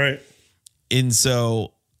 Right. And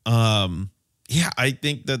so, I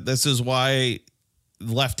think that this is why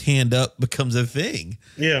left hand up becomes a thing.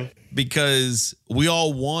 Yeah. Because we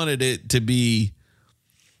all wanted it to be,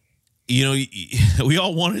 we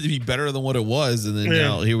all wanted it to be better than what it was. And then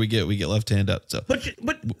now here we get left hand up. So, but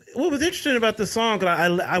what was interesting about the song,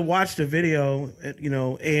 'cause I watched the video,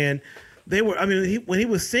 and they were, when he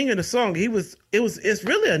was singing the song, it's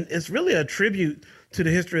really a tribute to the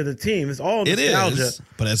history of the team. It's all nostalgia. It is,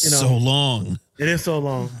 but it's so long. It is so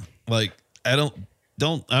long. Like I don't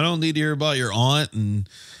need to hear about your aunt and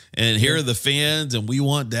here are the fans and we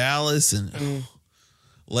want Dallas and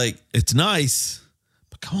like it's nice,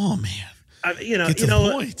 but come on, man. Get to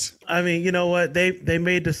the point. You know what? They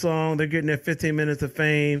made the song. They're getting their 15 minutes of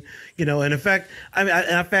fame. And in fact,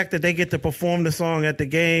 the fact that they get to perform the song at the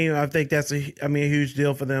game, I think that's a huge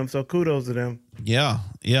deal for them. So kudos to them. Yeah,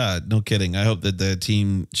 no kidding. I hope that the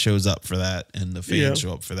team shows up for that and the fans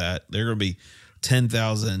show up for that. There are going to be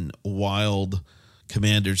 10,000 wild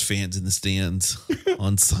Commanders fans in the stands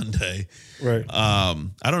on Sunday. Right. I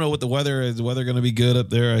don't know what the weather is. The weather going to be good up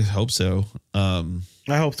there? I hope so. I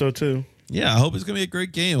hope so too. Yeah, I hope it's going to be a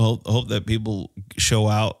great game. I hope that people show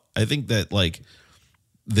out. I think that like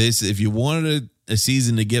this, if you wanted a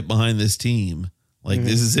season to get behind this team, like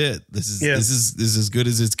this is it. This is as good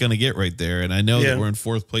as it's going to get right there. And I know that we're in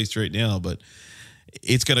fourth place right now, but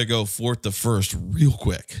it's going to go fourth to first real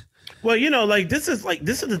quick. Well, this is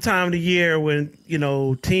the time of the year when,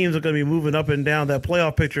 teams are going to be moving up and down that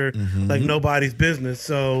playoff picture like nobody's business.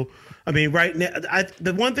 So, right now,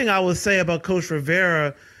 the one thing I would say about Coach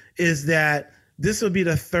Rivera is that this will be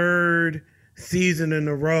the third season in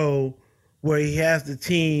a row where he has the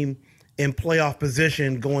team in playoff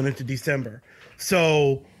position going into December.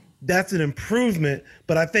 So that's an improvement.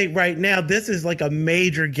 But I think right now this is like a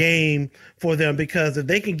major game for them because if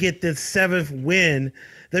they can get this 7th win,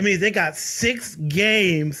 that means they got 6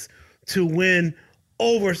 games to win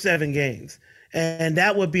over 7 games. And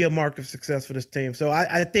that would be a mark of success for this team. So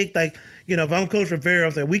I think if I'm Coach Rivera,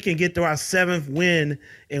 I'm saying we can get to our 7th win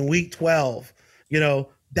in week 12.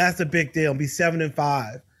 That's a big deal. Be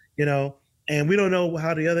 7-5, and we don't know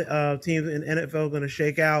how the other teams in NFL are going to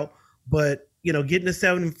shake out, but getting to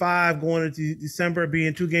 7-5 going into December,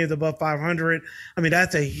 being 2 games above 500.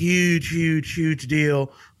 That's a huge, huge, huge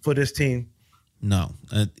deal for this team. No,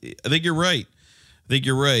 I think you're right.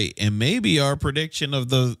 And maybe our prediction of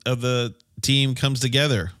the team comes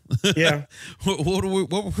together. Yeah. what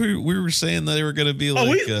we were saying that they were going to be like.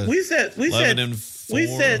 We said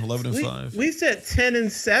 11-4, 11-5. We said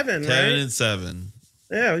 10-7. 10-7.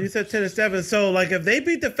 Yeah, you said 10-7. So like if they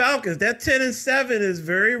beat the Falcons, that 10-7 is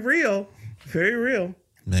very real. Very real.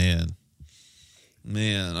 Man.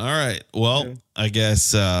 All right. Well, I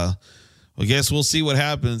guess we'll see what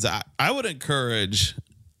happens. I would encourage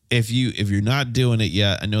if you're not doing it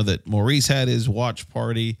yet. I know that Maurice had his watch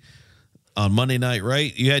party on Monday night,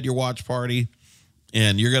 right? You had your watch party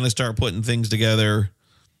and you're going to start putting things together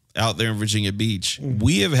out there in Virginia Beach.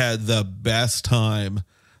 We have had the best time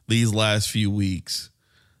these last few weeks.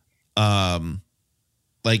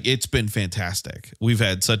 It's been fantastic. We've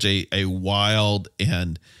had such a wild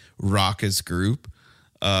and raucous group.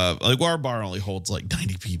 Our bar only holds like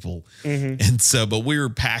 90 people. And so, but we were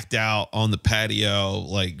packed out on the patio,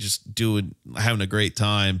 just having a great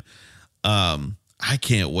time. I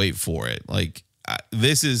can't wait for it.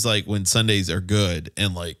 This is when Sundays are good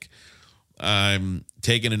and I'm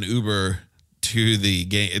taking an Uber to the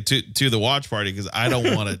game to the watch party because I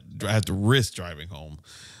don't want to have to risk driving home.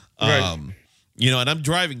 Right. And I'm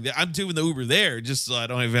doing the Uber there just so I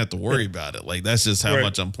don't even have to worry about it. That's just how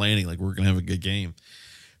much I'm planning. We're going to have a good game.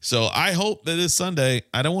 So I hope that this Sunday,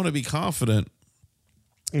 I don't want to be confident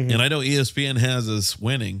And I know ESPN has us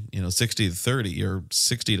winning, 60-30 or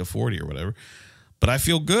 60-40 or whatever. But I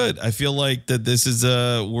feel good. I feel like that this is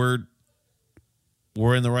we're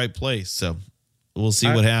in the right place. So we'll see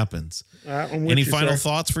what happens. Any final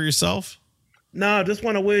thoughts for yourself? No, I just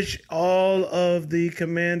want to wish all of the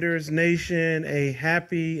Commanders Nation a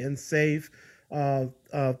happy and safe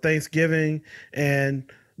Thanksgiving, and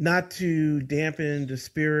not to dampen the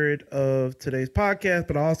spirit of today's podcast,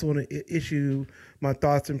 but I also want to issue my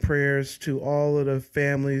thoughts and prayers to all of the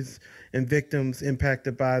families and victims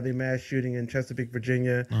impacted by the mass shooting in Chesapeake,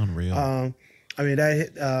 Virginia. Unreal. I mean,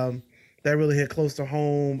 that really hit close to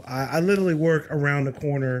home. I literally work around the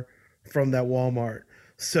corner from that Walmart.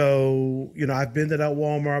 So, I've been to that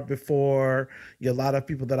Walmart before. A lot of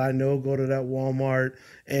people that I know go to that Walmart.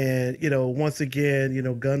 And, once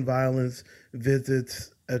again, gun violence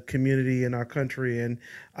visits a community in our country. And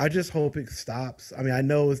I just hope it stops. I mean, I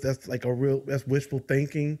know that's wishful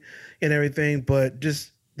thinking and everything, but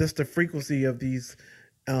just the frequency of these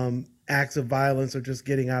acts of violence are just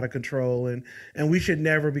getting out of control. And we should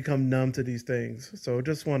never become numb to these things. So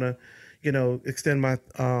just want to, extend my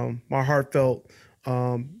heartfelt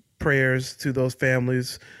prayers to those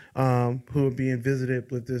families who are being visited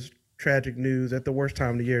with this tragic news at the worst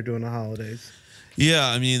time of the year during the holidays. Yeah,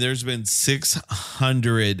 I mean, there's been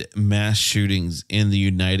 600 mass shootings in the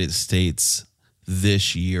United States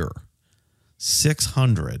this year.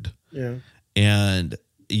 600. Yeah. And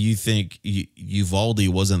you think Uvalde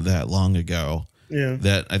wasn't that long ago. Yeah.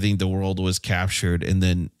 That I think the world was captured. And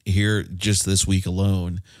then here, just this week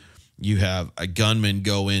alone, you have a gunman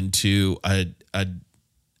go into a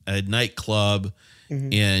nightclub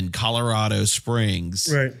in Colorado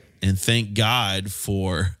Springs, right? And thank God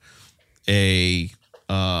for a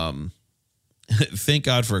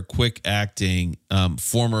quick acting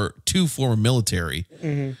two former military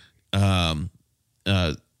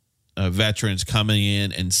veterans coming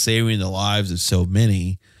in and saving the lives of so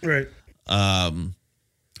many, right? And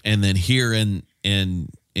then here in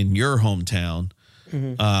your hometown.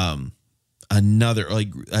 Another, like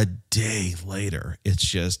a day later, I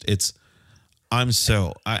am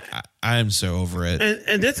so over it.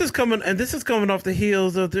 And this is coming off the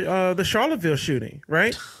heels of the Charlottesville shooting,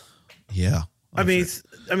 right? Yeah. I mean,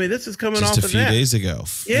 this is coming just off a few days ago.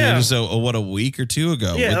 Yeah. Just a week or two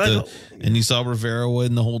ago. Yeah. And you saw Rivera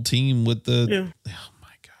and the whole team with the. Yeah. Oh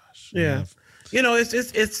my gosh. Yeah.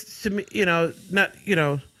 It's to me, not,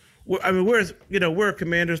 we're a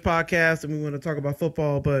Commanders podcast and we want to talk about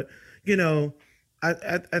football, but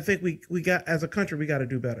I think we got, as a country, we got to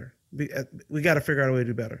do better. We got to figure out a way to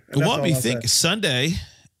do better. What do you think? Sunday,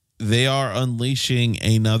 they are unleashing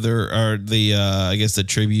the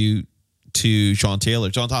tribute to Sean Taylor.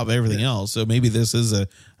 It's on top of everything else. So maybe this is a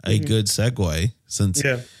good segue, since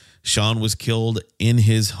Sean was killed in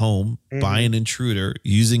his home by an intruder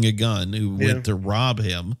using a gun who went to rob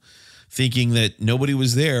him, thinking that nobody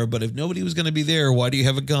was there. But if nobody was going to be there, why do you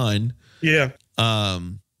have a gun? Yeah.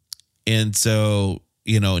 And so,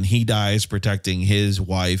 and he dies protecting his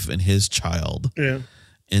wife and his child. Yeah.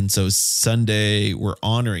 And so Sunday we're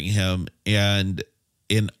honoring him. And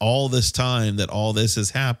in all this time that all this has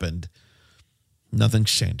happened,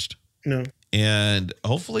 nothing's changed. No. And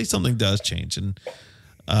hopefully something does change. And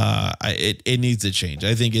it needs to change.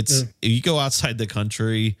 I think if you go outside the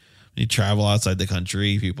country, you travel outside the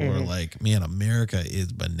country, people are like, man, America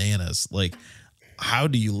is bananas. Like, how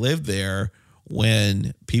do you live there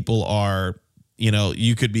when people are,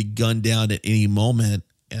 you could be gunned down at any moment?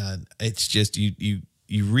 And it's just, you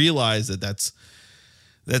realize that's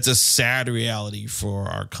a sad reality for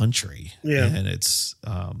our country. Yeah. And it's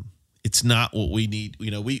not what we need.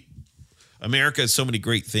 America has so many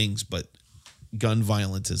great things, but gun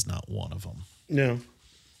violence is not one of them. No.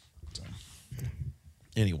 So,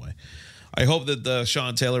 anyway, I hope that the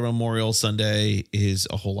Sean Taylor Memorial Sunday is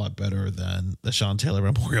a whole lot better than the Sean Taylor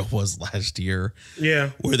Memorial was last year.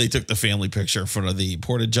 Yeah. Where they took the family picture in front of the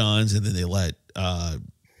Porta Johns, and then they let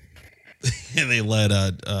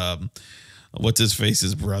what's his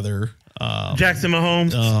face's brother, Jackson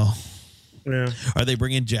Mahomes. Oh. Yeah. Are they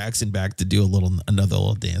bringing Jackson back to do another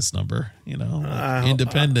little dance number?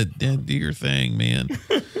 Independent, do your thing, man.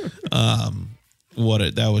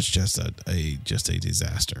 That was just a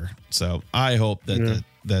disaster. So I hope that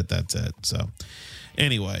that's it. So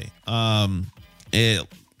anyway, I'm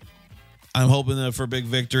hoping for a big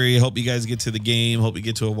victory. Hope you guys get to the game. Hope you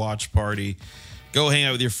get to a watch party. Go hang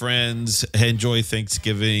out with your friends. Enjoy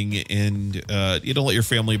Thanksgiving, and you don't let your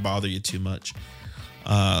family bother you too much.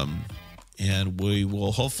 And we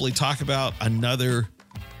will hopefully talk about another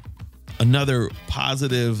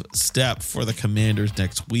positive step for the Commanders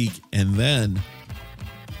next week. And then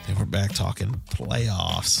And we're back talking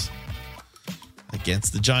playoffs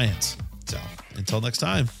against the Giants. So until next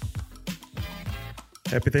time.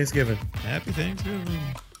 Happy Thanksgiving. Happy Thanksgiving.